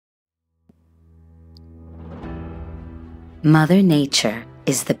Mother Nature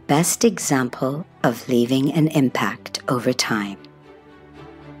is the best example of leaving an impact over time.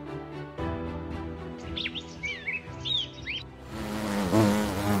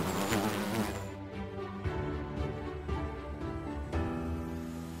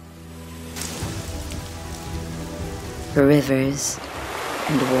 Rivers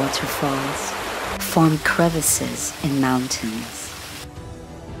and waterfalls form crevasses in mountains.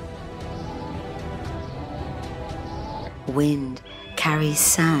 Wind carries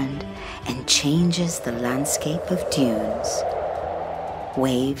sand and changes the landscape of dunes.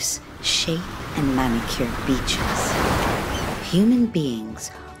 Waves shape and manicure beaches. Human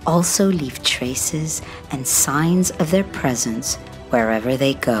beings also leave traces and signs of their presence wherever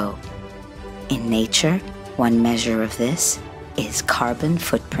they go. In nature, one measure of this is carbon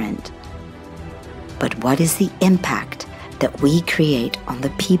footprint. But what is the impact that we create on the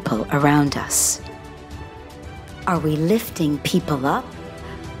people around us? Are we lifting people up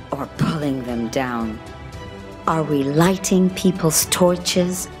or pulling them down? Are we lighting people's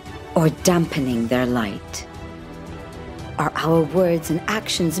torches or dampening their light? Are our words and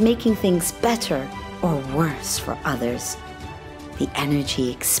actions making things better or worse for others? The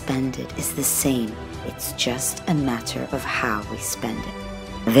energy expended is the same. It's just a matter of how we spend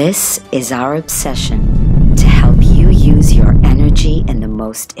it. This is our obsession to help you use your energy in the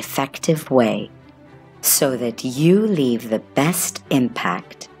most effective way so that you leave the best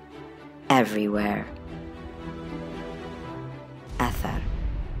impact everywhere. Athar,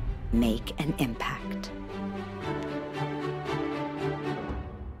 make an impact.